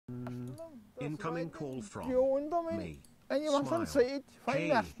Incoming call from me.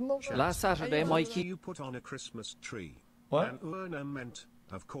 Last Saturday, Mikey... You put on a Christmas tree. What? And urna meant,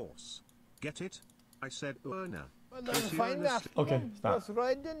 of course. Get it? I said urna. Okay, stop.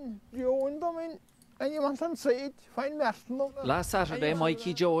 Last Saturday,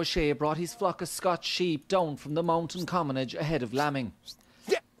 Mikey Joe O'Shea brought his flock of Scotch sheep down from the mountain commonage ahead of lambing.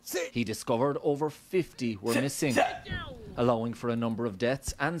 He discovered over 50 were missing. Allowing for a number of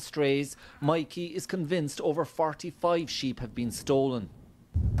deaths and strays, Mikey is convinced over 45 sheep have been stolen.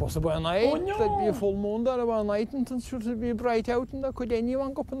 Possible at night, there'd be a full moon there about night and it should be bright out and there could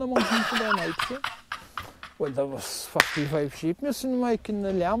anyone go up in the mountains for the night. See? Well, there was 45 sheep missing, Mike, and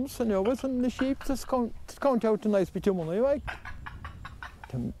the lambs and everything, and the sheep just count out the nice bit of money, Mike.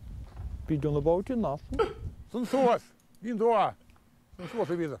 To be done about it, nothing.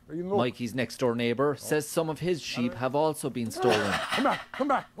 Mikey's next-door neighbour says some of his sheep have also been stolen. Come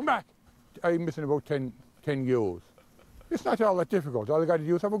back. I'm missing about 10 ewes. It's not all that difficult. All you got to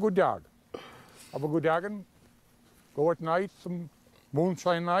do is have a good dog. Have a good dog and go at night, some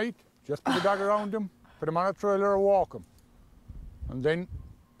moonshine night, just put the dog around him, put him on a trailer or walk him. And then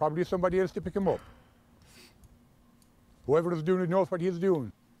probably somebody else to pick him up. Whoever is doing it knows what he's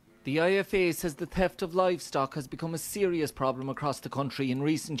doing. The IFA says the theft of livestock has become a serious problem across the country in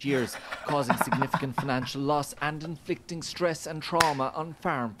recent years, causing significant financial loss and inflicting stress and trauma on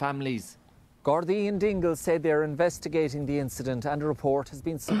farm families. Gardaí and Dingle said they're investigating the incident and a report has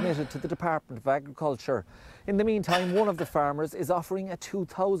been submitted to the Department of Agriculture. In the meantime, one of the farmers is offering a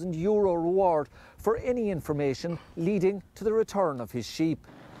 €2,000 reward for any information leading to the return of his sheep.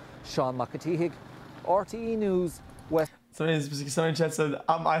 Sean McAteehig, RTE News, West. Somebody in chat said,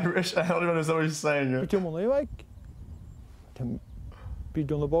 I'm Irish, I don't even understand what he's saying. Bit of money, like, to be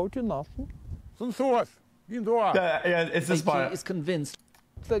done about it, nothing. Yeah, it's this part. Mikey is convinced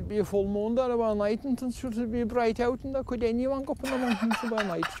there'd be a full moon there about night and it should be bright out and there could anyone go up in the mountains about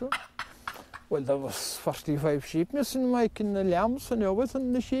night, sure. Well, there was 45 sheep missing, Mike, and the lambs and everything,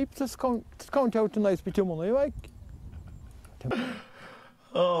 and the sheep just count out a nice bit of money, like.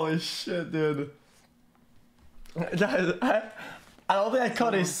 Holy shit, dude. I don't think I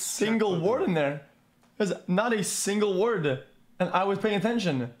caught a single word in there. There's not a single word. And I was paying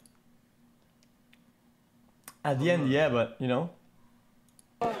attention. At the end, yeah, but, you know.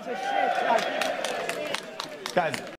 Guys.